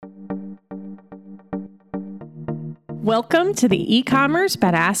Welcome to the eCommerce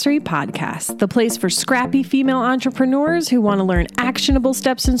Badassery Podcast, the place for scrappy female entrepreneurs who want to learn actionable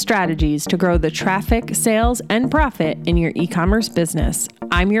steps and strategies to grow the traffic, sales, and profit in your e-commerce business.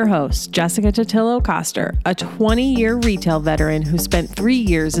 I'm your host, Jessica Totillo-Coster, a 20-year retail veteran who spent 3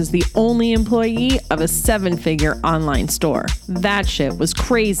 years as the only employee of a 7-figure online store. That shit was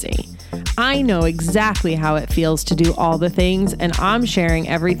crazy. I know exactly how it feels to do all the things, and I'm sharing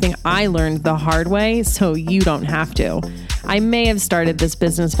everything I learned the hard way so you don't have to. I may have started this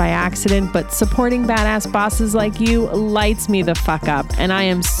business by accident, but supporting badass bosses like you lights me the fuck up, and I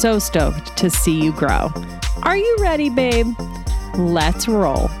am so stoked to see you grow. Are you ready, babe? Let's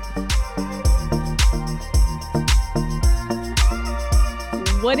roll.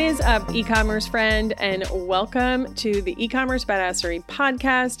 What is up, e-commerce friend, and welcome to the eCommerce Badassery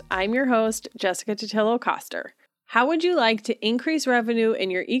Podcast. I'm your host, Jessica Totillo-Coster. How would you like to increase revenue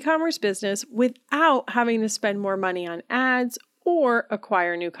in your e-commerce business without having to spend more money on ads or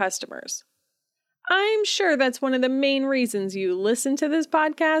acquire new customers? I'm sure that's one of the main reasons you listen to this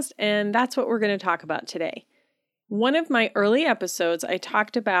podcast, and that's what we're going to talk about today. One of my early episodes, I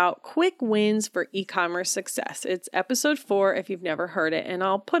talked about quick wins for e-commerce success. It's episode 4 if you've never heard it, and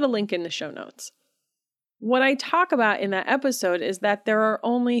I'll put a link in the show notes. What I talk about in that episode is that there are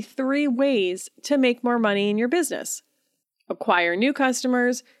only 3 ways to make more money in your business: acquire new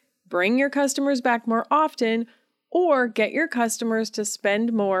customers, bring your customers back more often, or get your customers to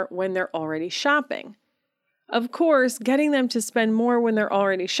spend more when they're already shopping. Of course, getting them to spend more when they're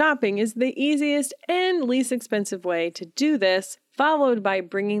already shopping is the easiest and least expensive way to do this, followed by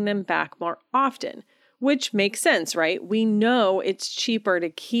bringing them back more often, which makes sense, right? We know it's cheaper to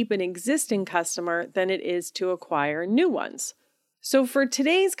keep an existing customer than it is to acquire new ones. So for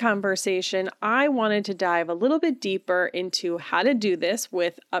today's conversation, I wanted to dive a little bit deeper into how to do this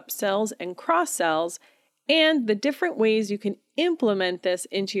with upsells and cross-sells and the different ways you can implement this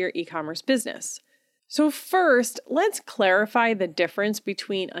into your e-commerce business. So first, let's clarify the difference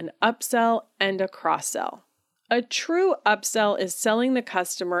between an upsell and a cross-sell. A true upsell is selling the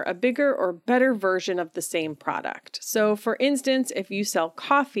customer a bigger or better version of the same product. So for instance, if you sell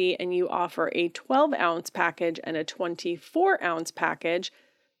coffee and you offer a 12-ounce package and a 24-ounce package,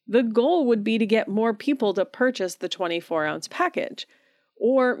 the goal would be to get more people to purchase the 24-ounce package.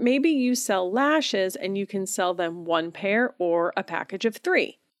 Or maybe you sell lashes and you can sell them 1 pair or a package of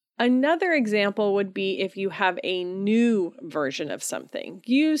 3. Another example would be if you have a new version of something.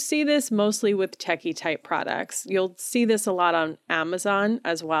 You see this mostly with techie type products. You'll see this a lot on Amazon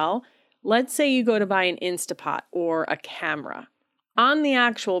as well. Let's say you go to buy an Instapot or a camera. On the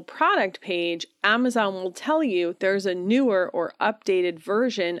actual product page, Amazon will tell you there's a newer or updated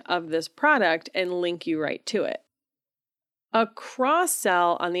version of this product and link you right to it. A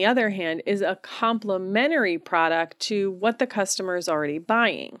cross-sell, on the other hand, is a complementary product to what the customer is already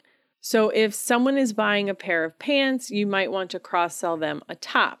buying. So if someone is buying a pair of pants, you might want to cross-sell them a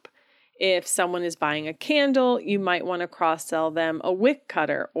top. If someone is buying a candle, you might want to cross-sell them a wick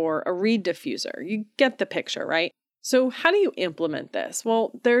cutter or a reed diffuser. You get the picture, right? So how do you implement this?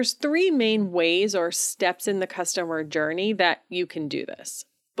 Well, there's 3 main ways or steps in the customer journey that you can do this: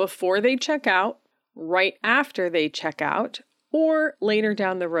 before they check out, right after they check out, or later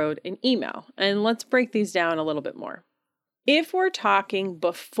down the road in email. And let's break these down a little bit more. If we're talking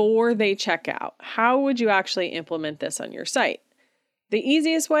before they check out, how would you actually implement this on your site? The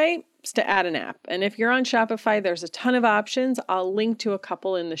easiest way is to add an app. And if you're on Shopify, there's a ton of options. I'll link to a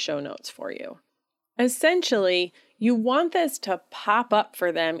couple in the show notes for you. Essentially, you want this to pop up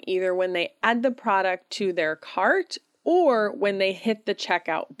for them either when they add the product to their cart or when they hit the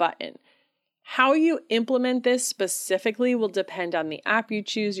checkout button. How you implement this specifically will depend on the app you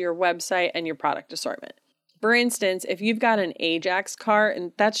choose, your website, and your product assortment. For instance, if you've got an Ajax cart,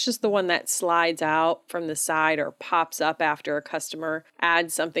 and that's just the one that slides out from the side or pops up after a customer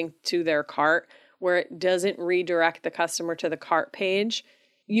adds something to their cart, where it doesn't redirect the customer to the cart page,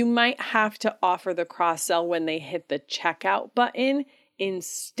 you might have to offer the cross-sell when they hit the checkout button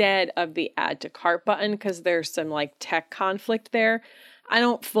instead of the add to cart button, because there's some tech conflict there. I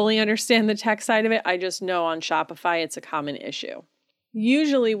don't fully understand the tech side of it. I just know on Shopify it's a common issue.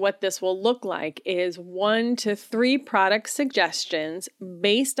 Usually what this will look like is 1 to 3 product suggestions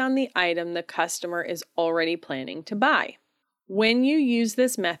based on the item the customer is already planning to buy. When you use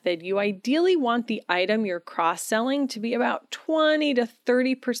this method, you ideally want the item you're cross-selling to be about 20 to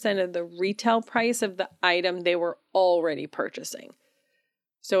 30% of the retail price of the item they were already purchasing.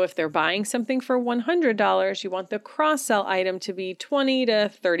 So if they're buying something for $100, you want the cross-sell item to be $20 to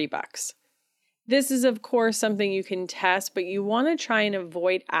 $30. This is, of course, something you can test, but you want to try and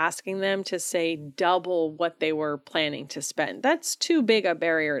avoid asking them to say double what they were planning to spend. That's too big a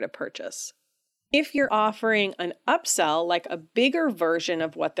barrier to purchase. If you're offering an upsell, like a bigger version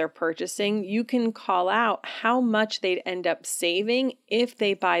of what they're purchasing, you can call out how much they'd end up saving if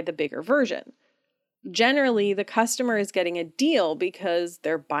they buy the bigger version. Generally, the customer is getting a deal because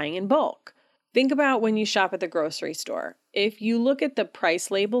they're buying in bulk. Think about when you shop at the grocery store. If you look at the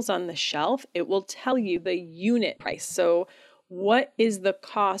price labels on the shelf, it will tell you the unit price. So what is the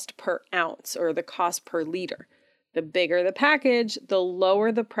cost per ounce or the cost per liter? The bigger the package, the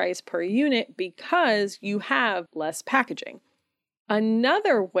lower the price per unit because you have less packaging.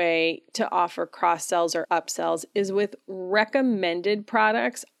 Another way to offer cross-sells or upsells is with recommended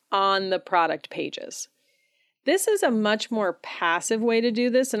products on the product pages. This is a much more passive way to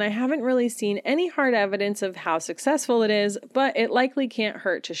do this, and I haven't really seen any hard evidence of how successful it is, but it likely can't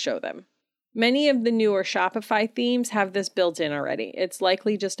hurt to show them. Many of the newer Shopify themes have this built in already. It's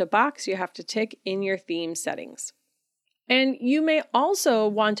likely just a box you have to tick in your theme settings. And you may also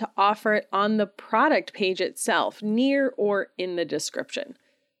want to offer it on the product page itself, near or in the description.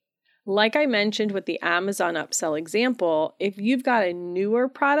 Like I mentioned with the Amazon upsell example, if you've got a newer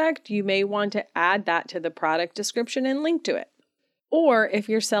product, you may want to add that to the product description and link to it. Or if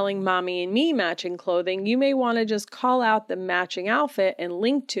you're selling mommy and me matching clothing, you may want to just call out the matching outfit and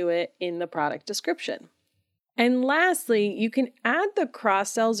link to it in the product description. And lastly, you can add the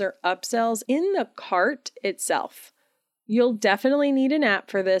cross-sells or upsells in the cart itself. You'll definitely need an app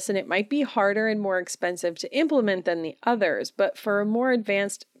for this, and it might be harder and more expensive to implement than the others, but for a more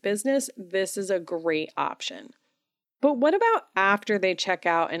advanced business, this is a great option. But what about after they check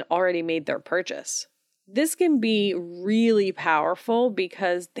out and already made their purchase? This can be really powerful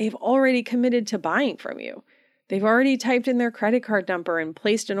because they've already committed to buying from you. They've already typed in their credit card number and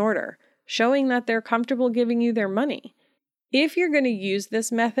placed an order, showing that they're comfortable giving you their money. If you're going to use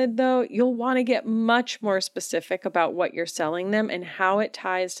this method, though, you'll want to get much more specific about what you're selling them and how it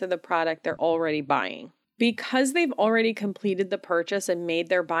ties to the product they're already buying. Because they've already completed the purchase and made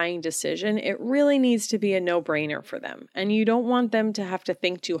their buying decision, it really needs to be a no-brainer for them, and you don't want them to have to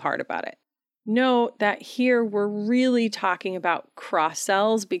think too hard about it. Note that here we're really talking about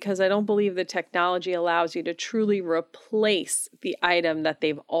cross-sells because I don't believe the technology allows you to truly replace the item that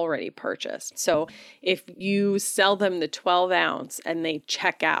they've already purchased. So if you sell them the 12 ounce and they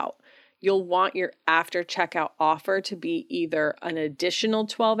check out, you'll want your after checkout offer to be either an additional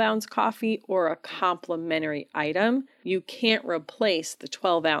 12 ounce coffee or a complimentary item. You can't replace the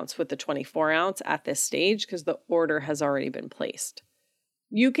 12 ounce with the 24 ounce at this stage because the order has already been placed.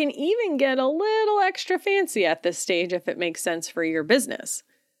 You can even get a little extra fancy at this stage if it makes sense for your business.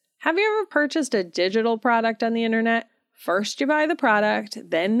 Have you ever purchased a digital product on the internet? First you buy the product,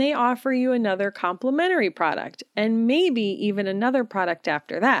 then they offer you another complimentary product, and maybe even another product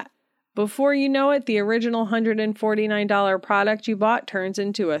after that. Before you know it, the original $149 product you bought turns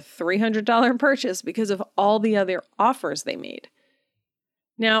into a $300 purchase because of all the other offers they made.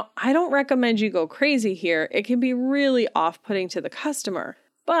 Now, I don't recommend you go crazy here. It can be really off-putting to the customer.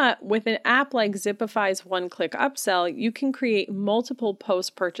 But with an app like Zipify's one-click upsell, you can create multiple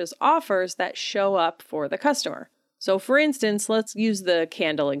post-purchase offers that show up for the customer. So for instance, let's use the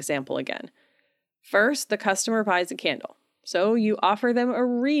candle example again. First, the customer buys a candle. So you offer them a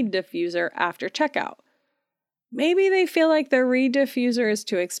reed diffuser after checkout. Maybe they feel like their reed diffuser is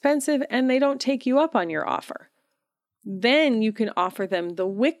too expensive and they don't take you up on your offer. Then you can offer them the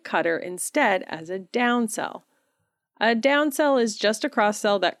wick cutter instead as a downsell. A downsell is just a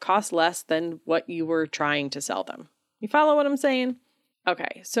cross-sell that costs less than what you were trying to sell them. You follow what I'm saying?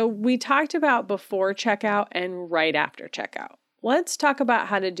 Okay, so we talked about before checkout and right after checkout. Let's talk about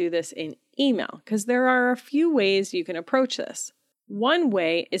how to do this in email, because there are a few ways you can approach this. One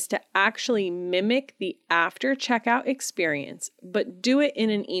way is to actually mimic the after checkout experience, but do it in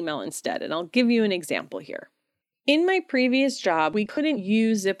an email instead, and I'll give you an example here. In my previous job, we couldn't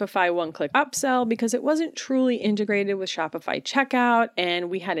use Zipify one-click upsell because it wasn't truly integrated with Shopify checkout,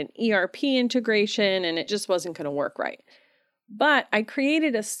 and we had an ERP integration, and it just wasn't going to work right. But I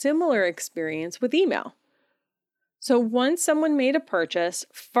created a similar experience with email. So once someone made a purchase,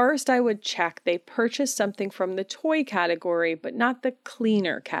 first I would check they purchased something from the toy category, but not the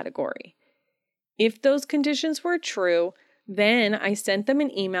cleaner category. If those conditions were true, then I sent them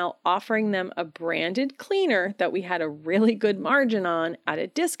an email offering them a branded cleaner that we had a really good margin on at a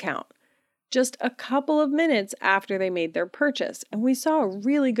discount, just a couple of minutes after they made their purchase, and we saw a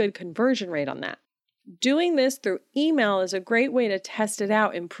really good conversion rate on that. Doing this through email is a great way to test it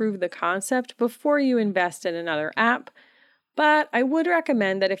out and prove the concept before you invest in another app, But I would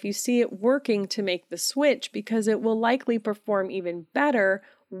recommend that if you see it working, to make the switch, because it will likely perform even better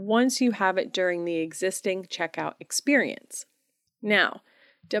once you have it during the existing checkout experience. Now,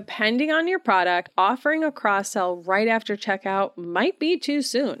 depending on your product, offering a cross-sell right after checkout might be too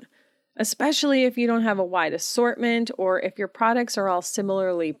soon, especially if you don't have a wide assortment or if your products are all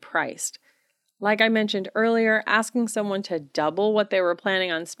similarly priced. Like I mentioned earlier, asking someone to double what they were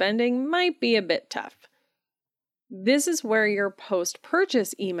planning on spending might be a bit tough. This is where your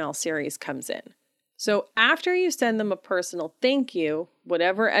post-purchase email series comes in. So after you send them a personal thank you,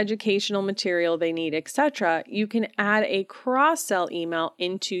 whatever educational material they need, etc., you can add a cross-sell email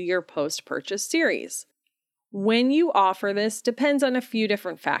into your post-purchase series. When you offer this depends on a few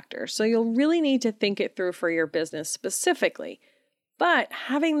different factors, so you'll really need to think it through for your business specifically. But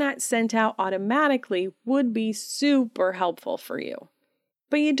having that sent out automatically would be super helpful for you.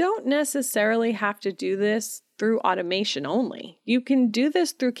 But you don't necessarily have to do this through automation only. You can do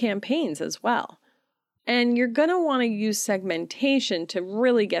this through campaigns as well. And you're going to want to use segmentation to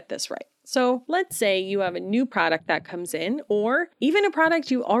really get this right. So let's say you have a new product that comes in, or even a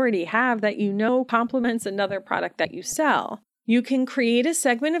product you already have that you know complements another product that you sell. You can create a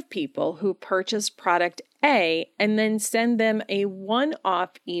segment of people who purchased product A and then send them a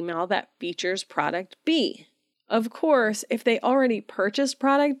one-off email that features product B. Of course, if they already purchased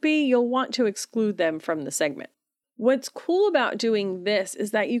product B, you'll want to exclude them from the segment. What's cool about doing this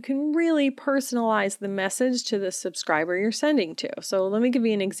is that you can really personalize the message to the subscriber you're sending to. So let me give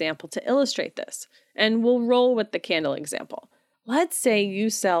you an example to illustrate this, and we'll roll with the candle example. Let's say you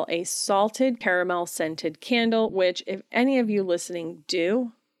sell a salted caramel scented candle, which if any of you listening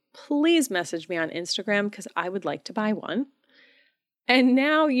do, please message me on Instagram because I would like to buy one. And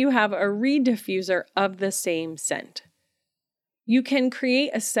now you have a reed diffuser of the same scent. You can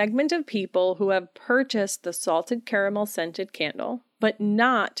create a segment of people who have purchased the salted caramel scented candle, but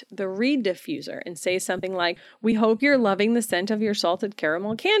not the reed diffuser, and say something like, "We hope you're loving the scent of your salted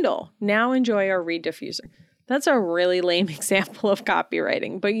caramel candle. Now enjoy our reed diffuser." That's a really lame example of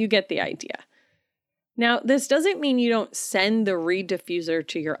copywriting, but you get the idea. Now, this doesn't mean you don't send the reed diffuser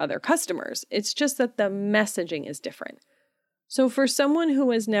to your other customers. It's just that the messaging is different. So for someone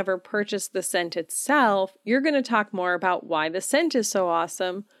who has never purchased the scent itself, you're going to talk more about why the scent is so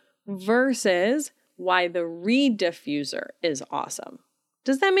awesome versus why the reed diffuser is awesome.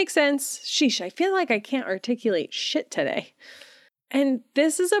 Does that make sense? Sheesh, I feel like I can't articulate shit today. And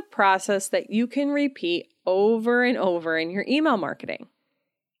this is a process that you can repeat over and over in your email marketing.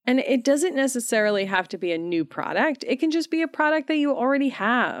 And it doesn't necessarily have to be a new product. It can just be a product that you already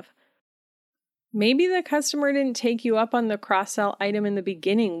have. Maybe the customer didn't take you up on the cross-sell item in the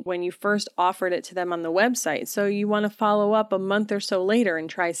beginning when you first offered it to them on the website, so you want to follow up a month or so later and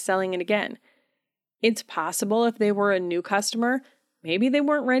try selling it again. It's possible if they were a new customer, maybe they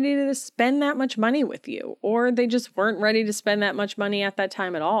weren't ready to spend that much money with you, or they just weren't ready to spend that much money at that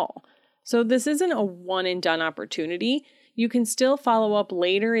time at all. So this isn't a one-and-done opportunity. You can still follow up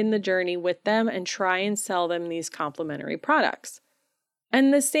later in the journey with them and try and sell them these complementary products.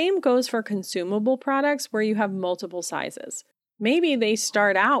 And the same goes for consumable products where you have multiple sizes. Maybe they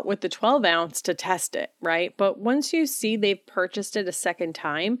start out with the 12 ounce to test it, right? But once you see they've purchased it a second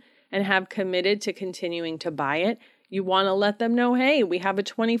time and have committed to continuing to buy it, you want to let them know, hey, we have a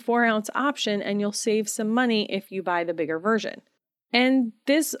 24 ounce option and you'll save some money if you buy the bigger version. And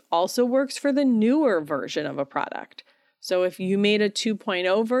this also works for the newer version of a product. So if you made a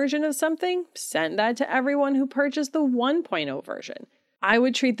 2.0 version of something, send that to everyone who purchased the 1.0 version. I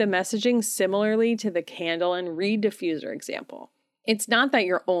would treat the messaging similarly to the candle and reed diffuser example. It's not that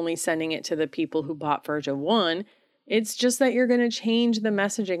you're only sending it to the people who bought version 1. It's just that you're going to change the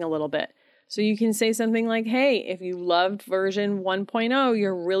messaging a little bit. So you can say something like, hey, if you loved version 1.0,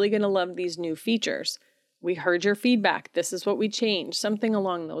 you're really going to love these new features. We heard your feedback. This is what we changed. Something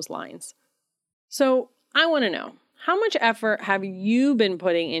along those lines. So I want to know, how much effort have you been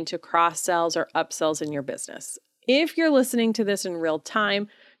putting into cross-sells or upsells in your business? If you're listening to this in real time,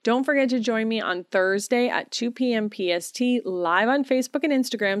 don't forget to join me on Thursday at 2 p.m. PST live on Facebook and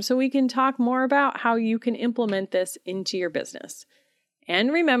Instagram so we can talk more about how you can implement this into your business.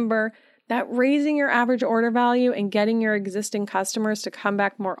 And remember that raising your average order value and getting your existing customers to come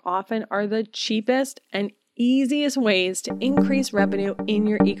back more often are the cheapest and easiest ways to increase revenue in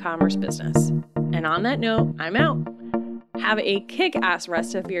your e-commerce business. And on that note, I'm out. Have a kick-ass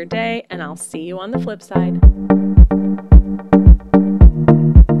rest of your day, and I'll see you on the flip side.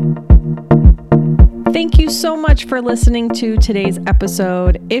 Thank you so much for listening to today's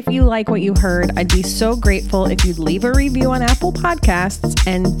episode. If you like what you heard, I'd be so grateful if you'd leave a review on Apple Podcasts,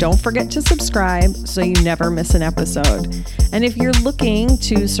 and don't forget to subscribe so you never miss an episode. And if you're looking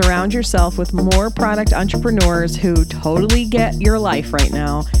to surround yourself with more product entrepreneurs who totally get your life right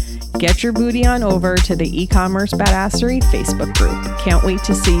now, get your booty on over to the eCommerce Badassery Facebook group. Can't wait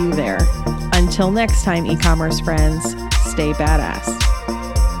to see you there. Until next time, e-commerce friends, stay badass.